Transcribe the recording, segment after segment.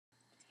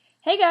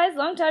Hey guys,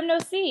 long time no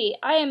see.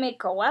 I am a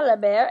koala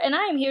bear, and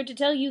I am here to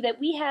tell you that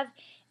we have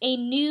a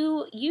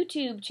new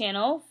YouTube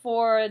channel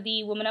for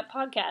the Woman Up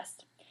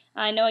podcast.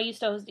 I know I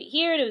used to host it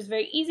here, and it was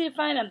very easy to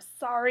find. I'm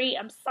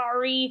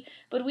sorry,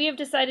 but we have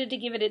decided to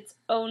give it its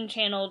own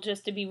channel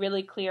just to be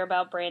really clear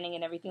about branding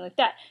and everything like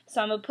that.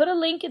 So I'm going to put a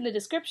link in the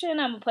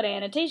description. I'm going to put an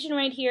annotation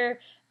right here.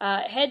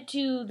 Head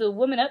to the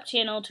Woman Up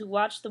channel to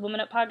watch the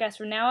Woman Up podcast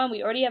from now on.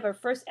 We already have our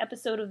first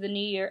episode of the new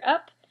year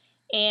up.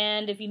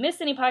 And if you missed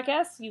any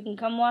podcasts, you can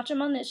come watch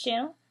them on this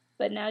channel.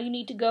 But now you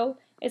need to go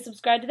and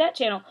subscribe to that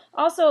channel.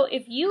 Also,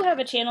 if you have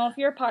a channel, if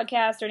you're a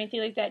podcast or anything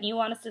like that, and you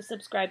want us to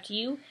subscribe to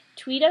you,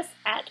 tweet us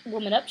at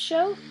Woman Up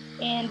Show.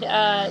 And,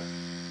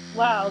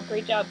 wow,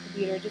 great job,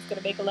 computer. Just going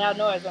to make a loud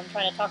noise when I'm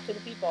trying to talk to the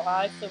people.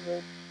 Huh? It's so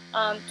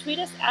rude. Tweet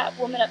us at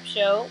Woman Up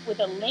Show with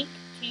a link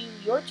to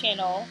your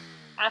channel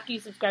after you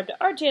subscribe to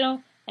our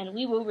channel, and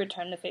we will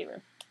return the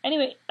favor.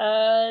 Anyway,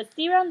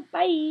 see you around.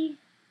 Bye!